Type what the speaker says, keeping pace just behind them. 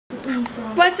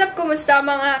What's up? Kumusta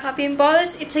mga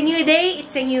ka-pimples? It's a new day.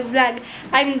 It's a new vlog.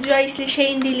 I'm Joishlee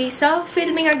Shanne,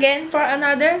 filming again for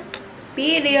another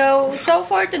video. So,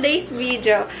 for today's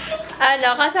video,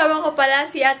 kasama ko pala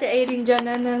si Ate Irene dyan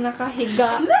na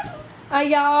nakahiga.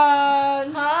 Ayan!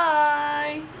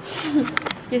 Hi!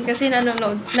 Yun kasi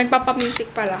nanonood. Nagpapamusic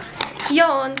pala.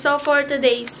 Yun. So, for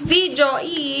today's video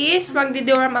is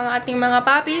magdi-deworm ang ating mga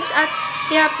puppies at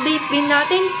i-update din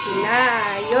natin sila.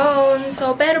 Yun.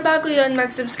 So, pero bago yun,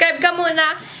 mag-subscribe ka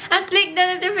muna at click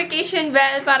the notification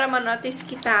bell para ma-notice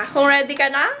kita. Kung ready ka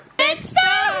na, let's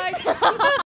start!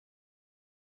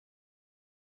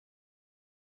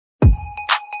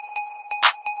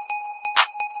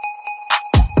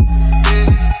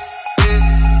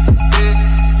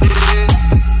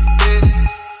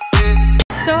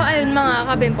 So, ayun mga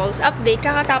ka-pimples, update.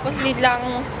 Kakatapos din lang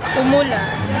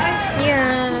umulan.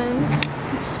 Yan.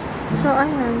 So,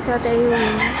 ayun. Si Ate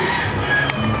Irene.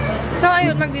 So,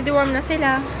 ayun. Magdi-deworm na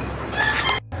sila.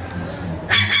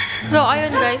 So,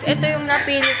 ayun guys. Ito yung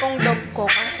napili kong dog ko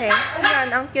kasi.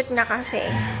 Yan. Ang cute niya kasi.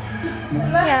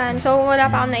 Yan. So, wala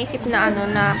pa akong naisip na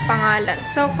na pangalan.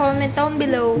 So, comment down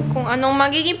below kung anong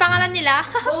magiging pangalan nila.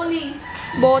 Bonnie.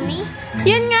 Bonnie?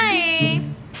 Yan nga eh.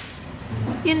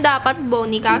 Yun dapat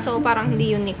Bonnie kaso parang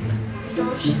hindi unique.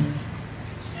 Josh.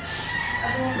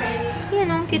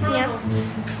 Yan ang cute niya.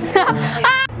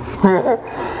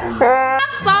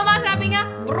 Mama sabi nga,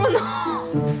 Bruno.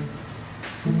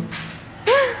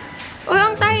 Uy,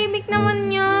 ang tahimik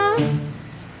naman niya.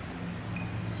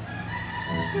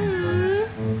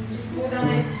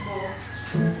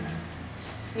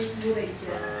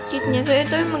 Cute niya. So,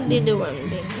 ito yung magdi-deworm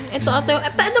din. Ito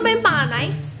ba yung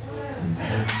panganay?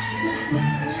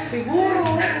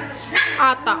 Siguro.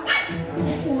 Ata.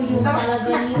 Nagpuyong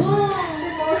talaga niyo.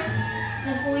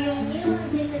 Nagpuyong niyo.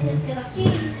 Hindi nagtitiraki.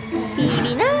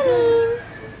 Pibi namin.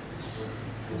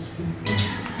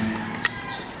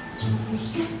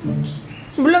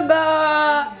 Bulaga!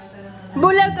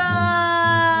 Bulaga!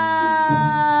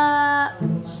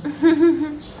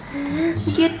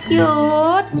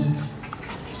 Cute-cute.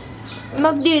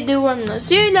 Magdi-deworm na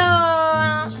sila.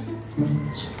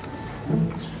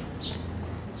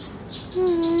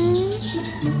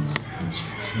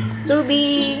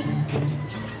 Ruby.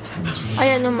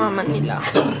 Ayan ang mama nila.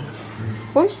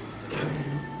 Uy.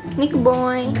 Nick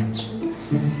boy.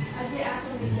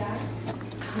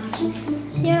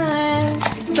 Yan.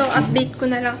 So, update ko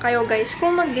na lang kayo guys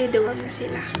kung magde-deworm na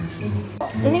sila.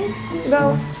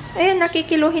 Go. Ayan,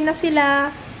 nakikiluhin na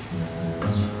sila.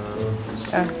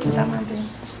 Tama din.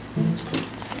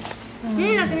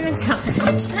 Natin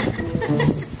nagsakit.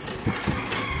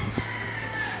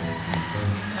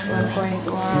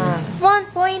 1.1.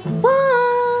 1.1.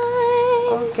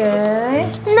 Okay.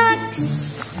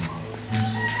 Next.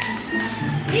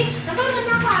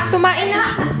 Tumain na.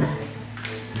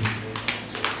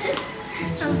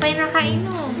 Ang pa'y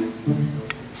nakainom.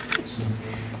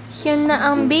 Yan na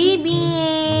ang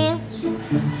baby.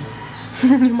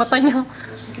 Yung mata niya.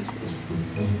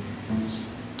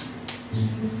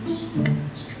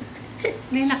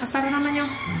 Hindi, nakasara naman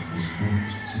yung...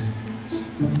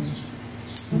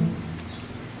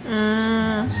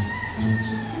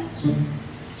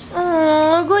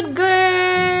 Oh, good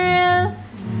girl.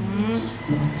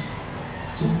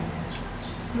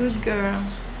 Good girl.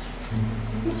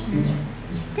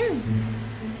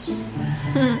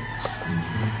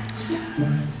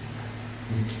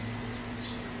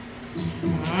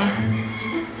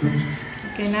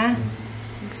 Okay na?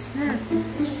 Next na.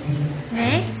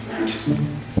 Next.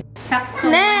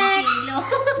 Sakto. Next.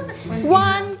 1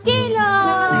 kilo.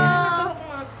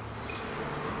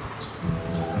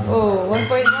 Oh,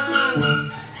 1.1.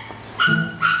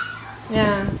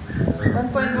 Yeah.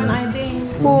 1.1 I think.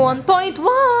 1.1.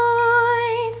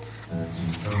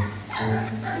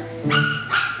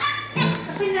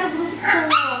 Pinabot ko.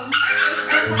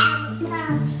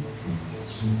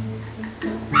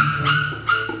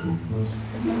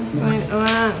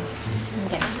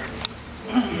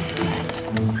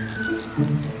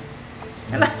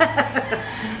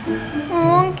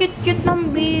 Oh, ang cute-cute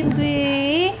ng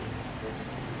baby.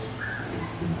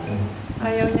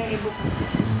 Ayaw niya ibuka.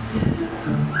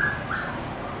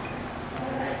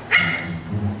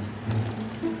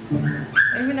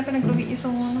 Ay, may na pinaglugi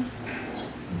isong ano.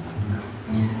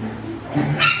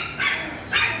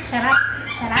 Sarap.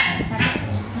 Sarap. Sarap.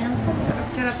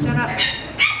 Charap, charap.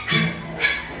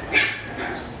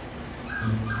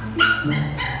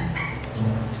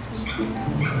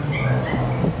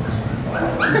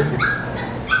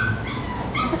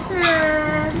 Tapos na.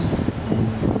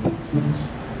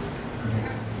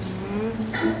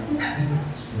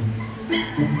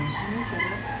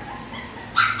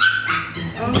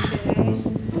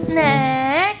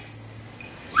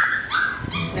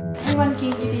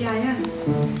 Kitty yan.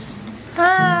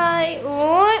 Hi!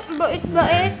 Uy!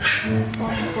 Bait-bait!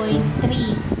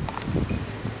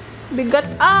 1.3. Bigat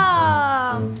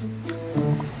ah!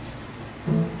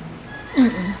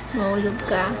 Mahulog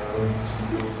ka.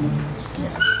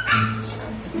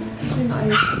 Sino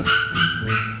ayaw?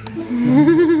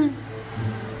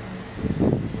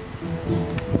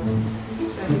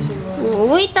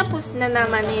 Uy! Tapos na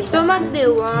naman ito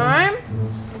mag-deworm.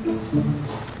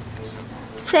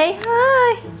 Say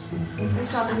hi!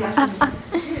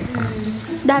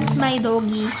 That's my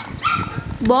doggy.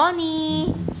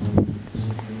 Bonnie!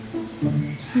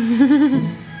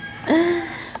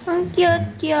 Ang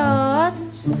cute-cute.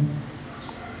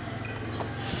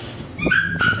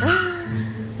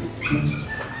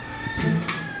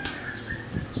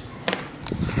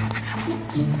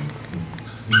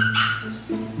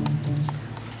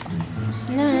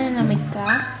 Nananamig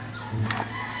ka?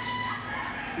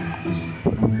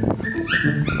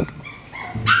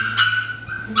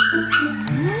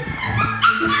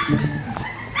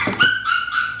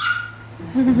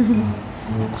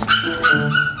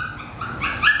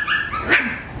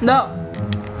 No.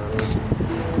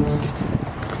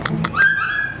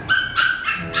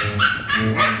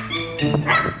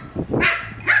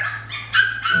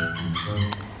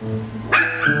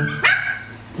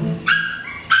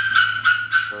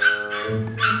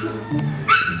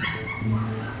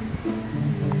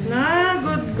 Na,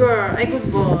 good girl. Ay, good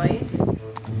boy.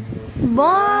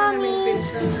 Bonnie!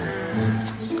 Pinsan na.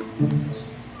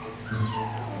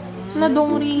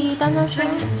 Nadungrita na siya.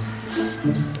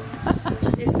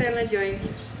 Stella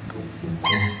Joyce.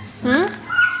 Hmm?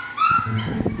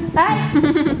 Tay!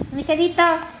 Hindi ka dito.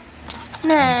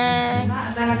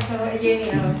 Next. Dalag sa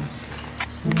Jenny.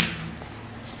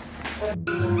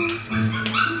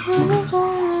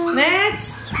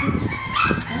 Next!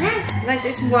 Next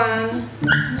is one.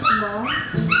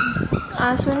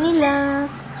 Aso nila.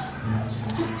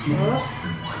 Oops.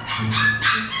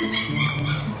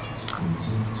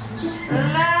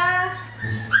 Ala!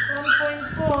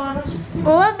 1.4.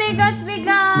 Oh,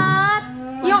 bigat-bigat!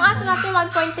 Yung aso natin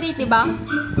 1.3, diba?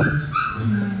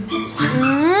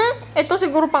 Ito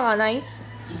siguro panganay.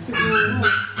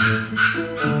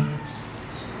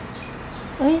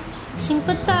 Uy,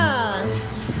 simpot ka.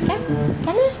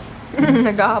 Ka na.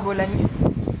 Naghahabulan niya.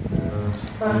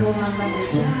 Parang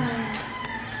mamalik na.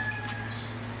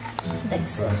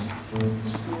 Dagso.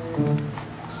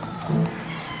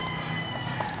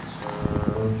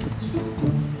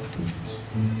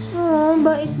 Oh,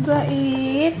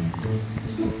 bait-bait.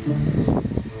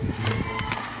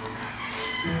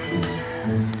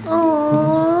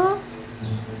 Oh.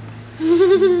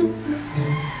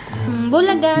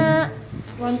 Bulaga.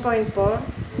 1.4.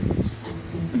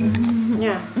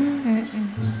 Yeah.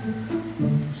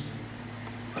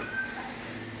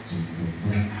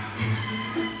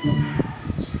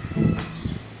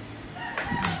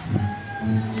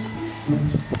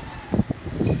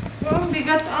 Oh, ang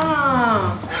bigat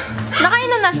ah.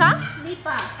 Nakainom na siya? Hindi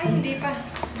pa. Ay, hindi pa.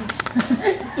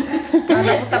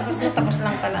 Kala ko tapos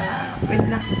lang pala na. Wait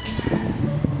lang.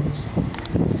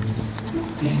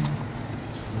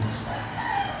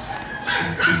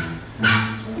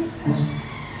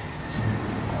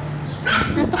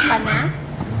 Nantok ka na?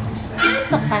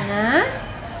 Nantok ka na?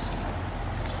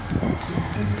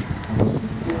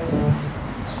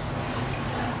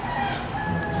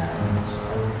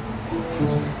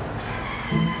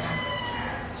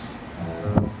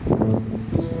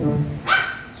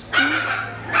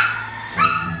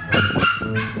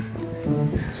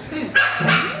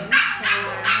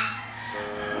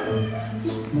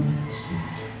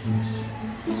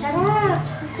 Sarap!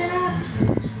 Sarap!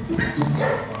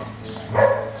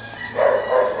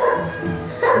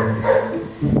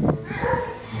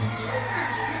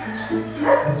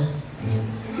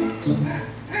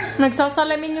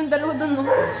 Nagsasalamin yung dalawa dun, no?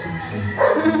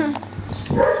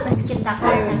 Mas kita ka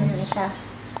sa yung isa.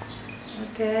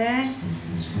 Okay.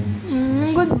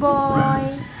 Good boy.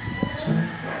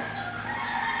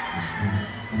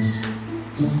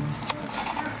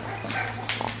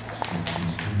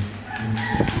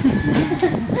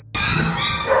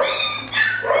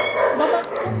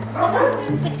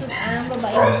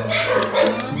 Babae.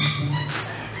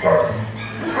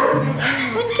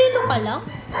 1 kilo ka lang?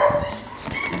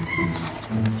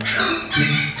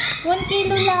 1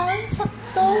 kilo lang?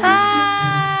 Sakto.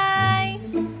 Hi!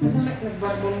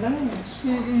 Nagbarbong lang.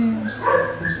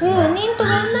 Ninto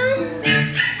naman.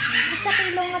 1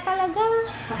 kilo nga talaga.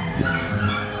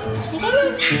 Hindi ka na.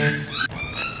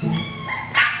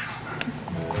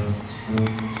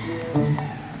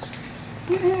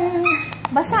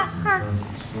 Basa ka.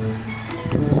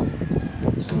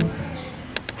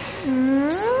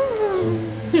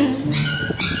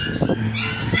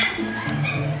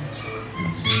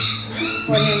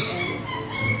 Good.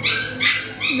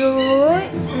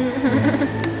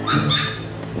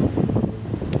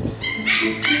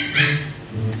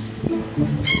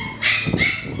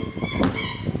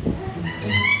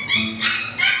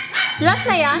 Last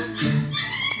na yan?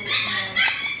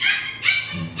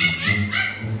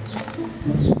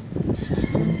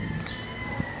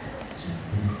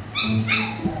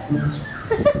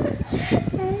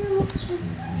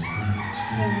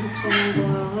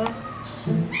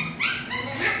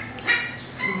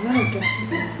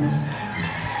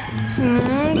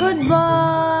 Good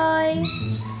boy.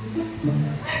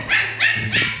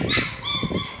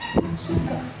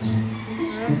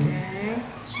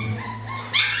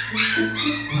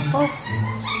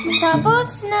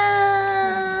 Tapos na.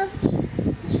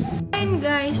 Ayun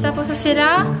guys, tapos na sila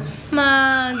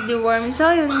mag-deworm. So,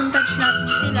 yun, touch natin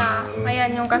sila.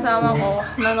 Ayan yung kasama ko,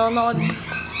 nanonood.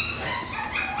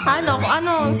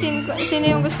 Sino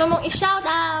yung gusto mong i-shout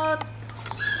out?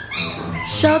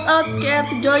 Shout out kay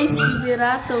Joishlee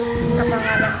Birato.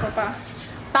 Kapangalan ko pa.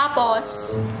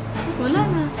 Tapos, wala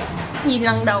na. Yun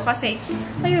lang daw kasi.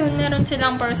 Ayun, meron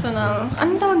silang personal.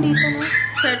 Anong tawag dito na?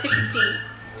 Certificate.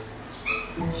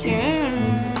 Yeah.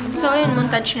 So, ayun,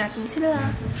 montage natin sila.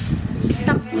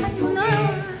 Takpan mo na.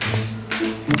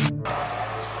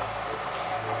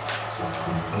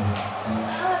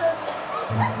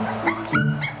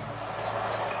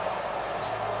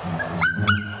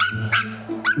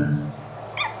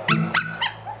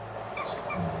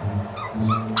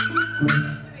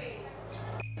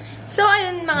 So,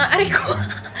 ayun mga ariko.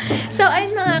 So,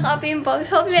 ayun mga ka-pimples.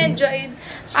 Hope you enjoyed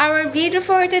our video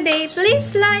for today.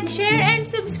 Please like, share, and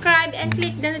subscribe. And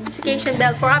click the notification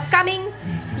bell for upcoming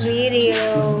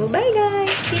video. Bye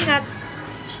guys. Ingat.